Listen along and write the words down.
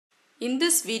In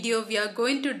this video, we are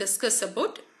going to discuss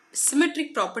about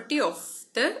symmetric property of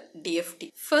the DFT.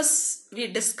 First, we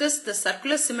discuss the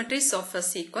circular symmetries of a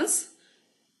sequence.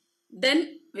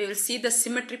 Then we will see the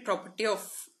symmetry property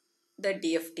of the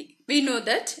DFT. We know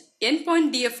that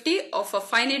endpoint DFT of a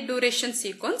finite duration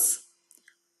sequence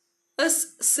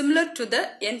is similar to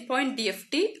the endpoint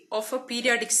DFT of a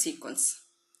periodic sequence.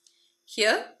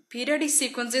 Here, periodic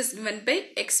sequence is given by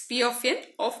xp of n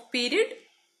of period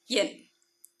n.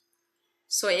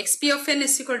 So xp of n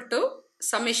is equal to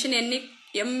summation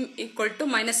m equal to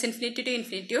minus infinity to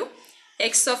infinity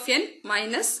x of n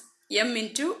minus m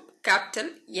into capital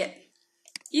N.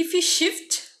 If we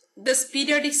shift this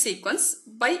periodic sequence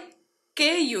by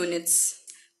k units,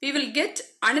 we will get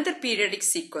another periodic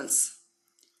sequence.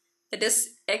 That is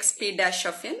xp dash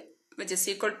of n, which is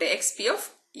equal to xp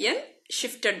of n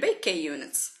shifted by k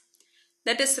units.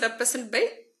 That is represented by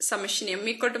summation m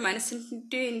equal to minus infinity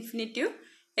to infinity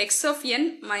x of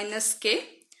n minus k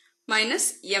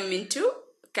minus m into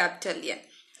capital N.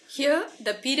 Here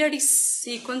the periodic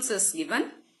sequence is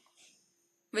given,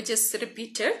 which is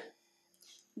repeated.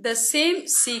 The same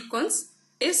sequence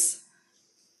is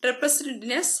represented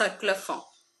in a circular form.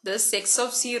 This x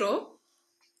of 0,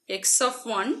 x of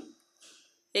 1,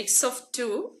 x of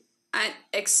 2 and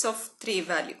x of 3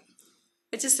 value,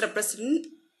 which is represented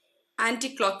in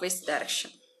anti-clockwise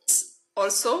direction. It's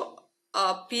also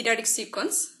a periodic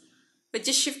sequence which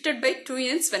is shifted by 2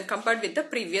 units when compared with the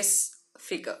previous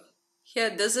figure. Here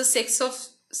this is x of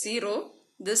 0,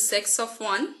 this x of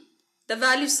 1, the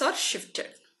values are shifted.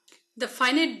 The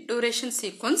finite duration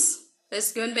sequence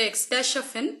is given by x dash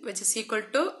of n, which is equal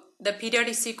to the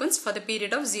periodic sequence for the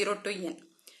period of 0 to n.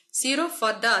 0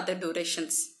 for the other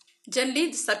durations.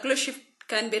 Generally, the circular shift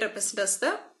can be represented as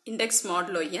the index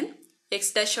modulo n.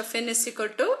 X dash of n is equal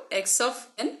to x of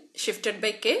n shifted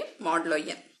by k modulo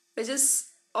n, which is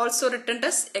also written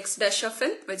as x dash of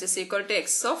n, which is equal to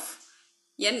x of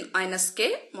n minus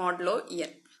k modulo n.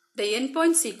 The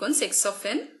endpoint sequence x of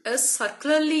n is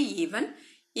circularly even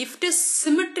if it is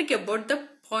symmetric about the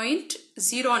point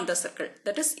 0 on the circle.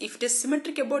 That is, if it is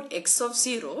symmetric about x of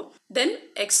 0, then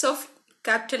x of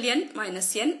capital N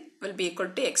minus n will be equal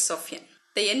to x of n.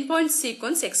 The endpoint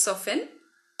sequence x of n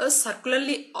is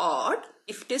circularly odd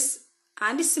if it is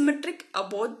antisymmetric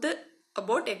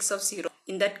about x of 0.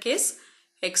 In that case,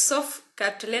 x of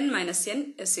capital N minus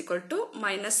n is equal to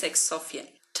minus x of n.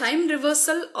 Time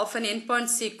reversal of an endpoint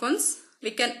sequence we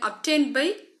can obtain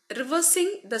by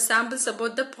reversing the samples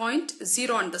about the point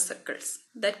 0 on the circles.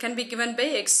 That can be given by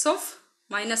x of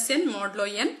minus n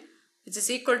modulo n, which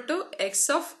is equal to x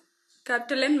of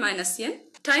capital N minus n.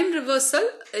 Time reversal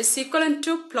is equivalent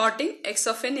to plotting x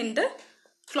of n in the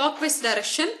clockwise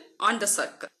direction on the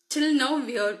circle. Till now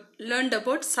we have learned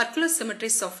about circular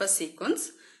symmetries of a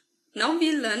sequence. Now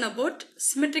we will learn about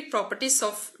symmetric properties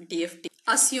of DFT.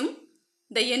 Assume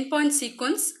the endpoint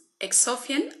sequence x of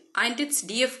n and its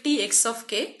DFT x of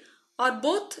k are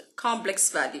both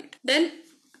complex valued. Then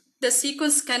the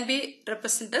sequence can be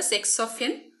represented as x of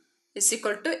n is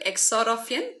equal to xr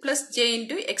of n plus j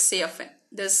into xa of n.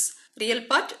 This real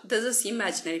part, this is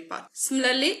imaginary part.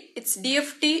 Similarly, its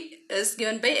DFT is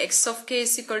given by x of k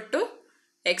is equal to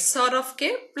xr of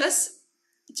k plus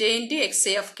j into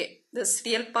xa of k. This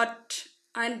real part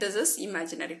and this is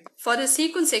imaginary part. For the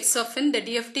sequence x of n, the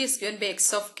DFT is given by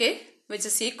x of k, which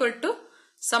is equal to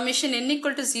summation n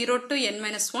equal to 0 to n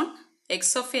minus 1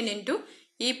 x of n into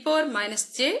e power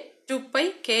minus j 2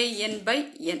 pi k n by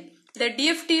n. The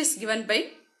DFT is given by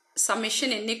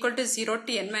summation n equal to 0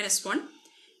 to n minus 1.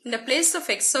 In the place of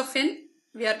x of n,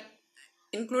 we are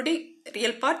including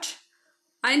real part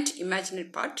and imaginary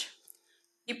part.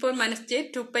 E power minus j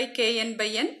 2 pi k n by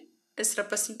n is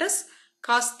represented as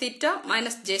cos theta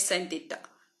minus j sin theta.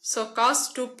 So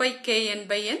cos 2 pi k n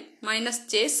by n minus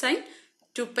j sin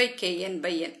 2 pi k n by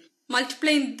n.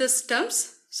 Multiplying these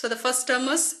terms, so the first term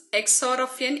is xr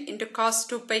of n into cos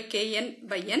 2 pi k n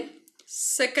by n.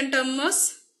 Second term is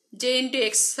j into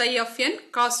xi of n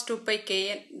cos 2 pi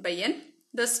k n by n.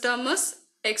 This term is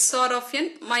xr of n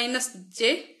minus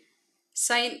j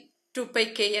sin 2 pi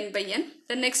k n by n.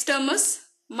 The next term is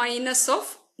minus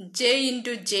of j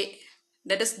into j,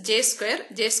 that is j square.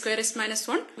 J square is minus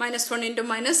 1. Minus 1 into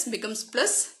minus becomes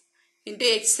plus into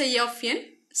xi of n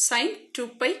sin 2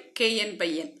 pi k n by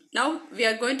n. Now we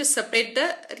are going to separate the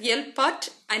real part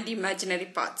and imaginary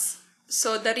parts.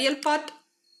 So the real part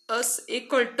is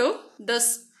equal to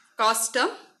this cos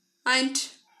term and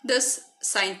this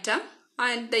sin term,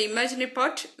 and the imaginary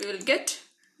part we will get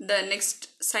the next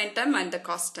sin term and the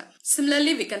cos term.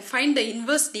 Similarly, we can find the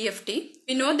inverse DFT.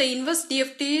 We know the inverse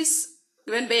DFT is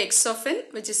given by x of n,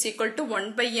 which is equal to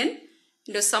 1 by n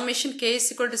into summation k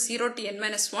is equal to 0 to n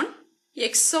minus 1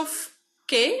 x of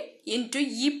k into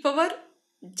e power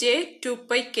j 2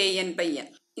 pi kn by n.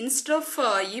 Instead of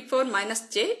e power minus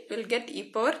j, we will get e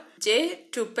power j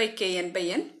 2 pi kn by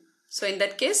n. So in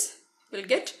that case, we will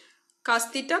get cos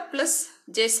theta plus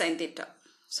j sin theta.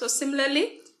 So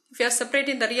similarly, if you are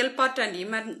separating the real part and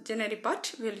imaginary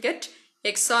part, we will get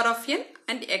xr of n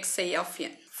and xi of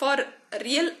n. For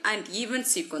real and even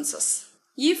sequences,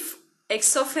 if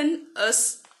x of n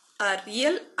is a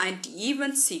real and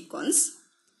even sequence,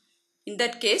 in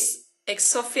that case,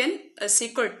 x of n is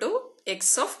equal to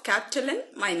x of capital N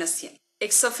minus n.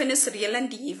 X of n is real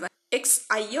and even.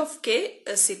 Xi of k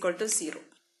is equal to 0.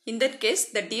 In that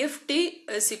case, the DFT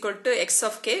is equal to x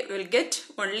of k. We will get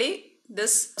only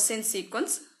this cosine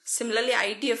sequence. Similarly,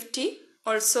 IDFT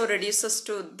also reduces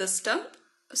to this term.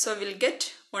 So, we will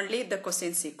get only the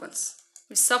cosine sequence.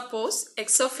 Suppose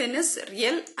x of n is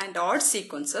real and odd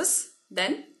sequences,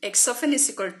 then x of n is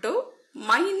equal to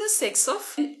minus x of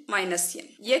n minus n.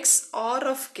 XR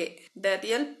of k, the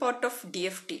real part of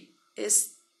DFT,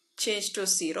 is changed to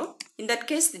 0. In that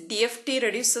case, the DFT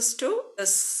reduces to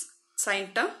this sine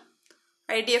term.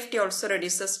 IDFT also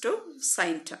reduces to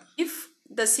sine term. If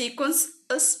the sequence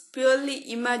is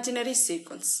purely imaginary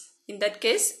sequence, in that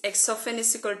case, x of n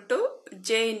is equal to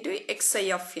j into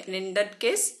xi of n. And in that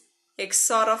case,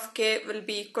 xr of k will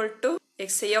be equal to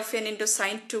xi of n into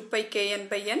sine 2 pi kn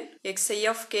by n. Xi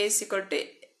of k is equal to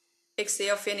xi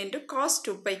of n into cos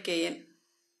 2 pi kn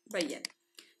by n.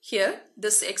 Here,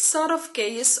 this xr of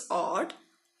k is odd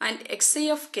and xi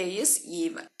of k is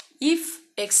even. If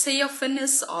xi of n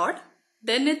is odd,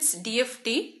 then its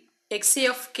DFT xi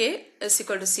of k is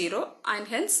equal to 0 and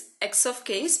hence x of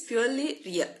k is purely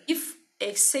real. If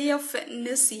xi of n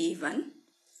is even,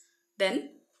 then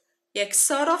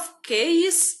xr of k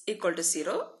is equal to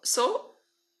 0. So,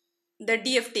 the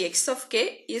DFT x of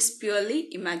k is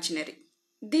purely imaginary.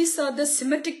 These are the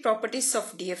symmetric properties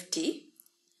of DFT.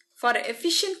 For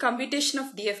efficient computation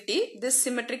of DFT, these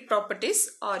symmetric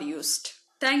properties are used.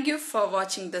 Thank you for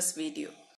watching this video.